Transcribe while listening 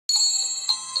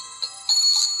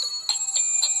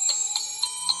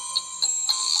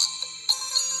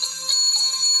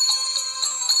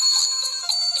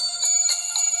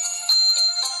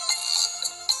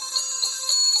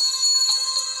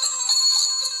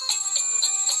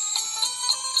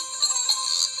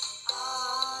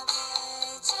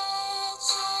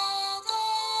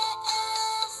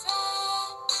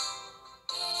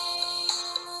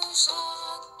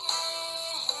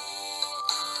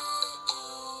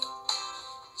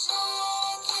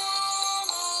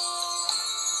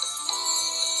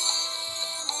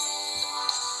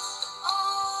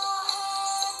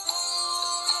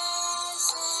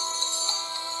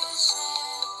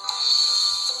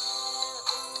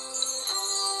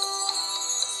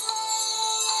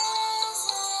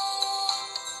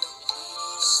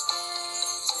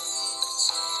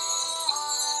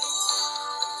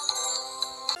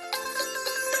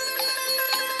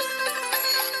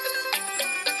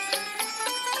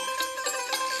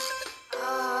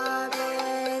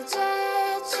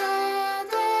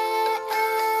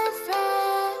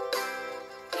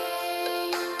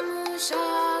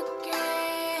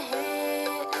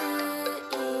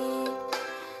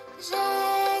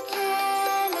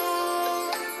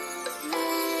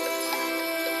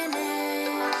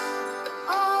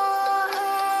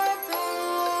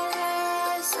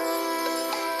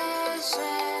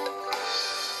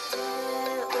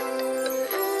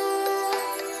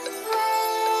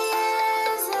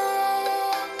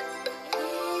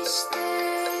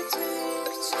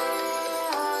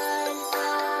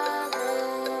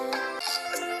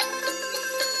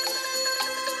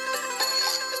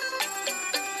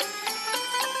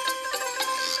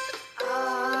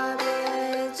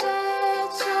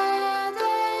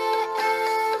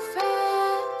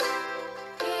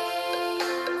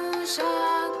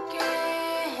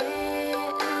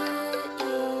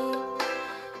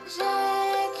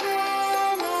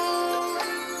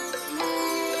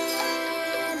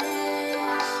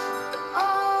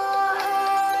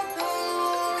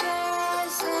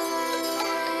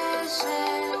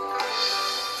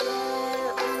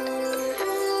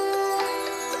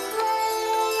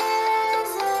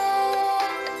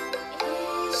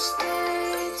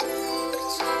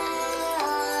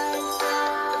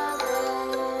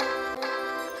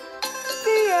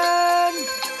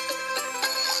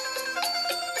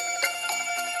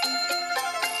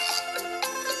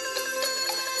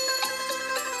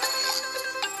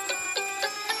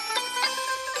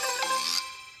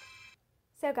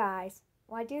So guys,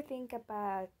 what do you think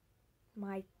about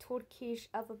my Turkish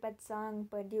alphabet song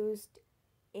produced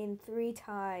in 3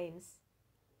 times?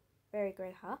 Very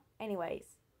great, huh? Anyways,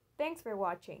 thanks for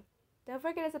watching. Don't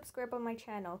forget to subscribe on my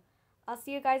channel. I'll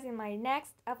see you guys in my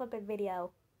next alphabet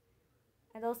video.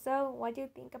 And also, what do you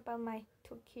think about my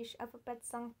Turkish alphabet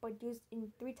song produced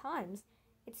in 3 times?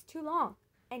 It's too long.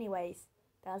 Anyways,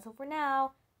 that's all for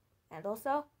now. And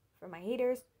also, for my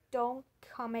haters, don't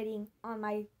commenting on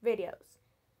my videos.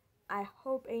 I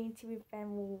hope any TV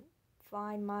fan will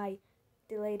find my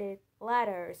deleted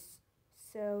letters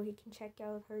so he can check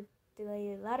out her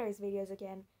deleted letters videos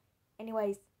again.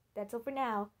 Anyways, that's all for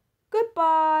now.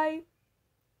 Goodbye!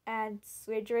 And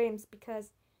sweet dreams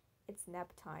because it's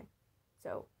nap time.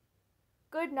 So,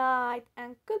 good night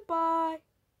and goodbye!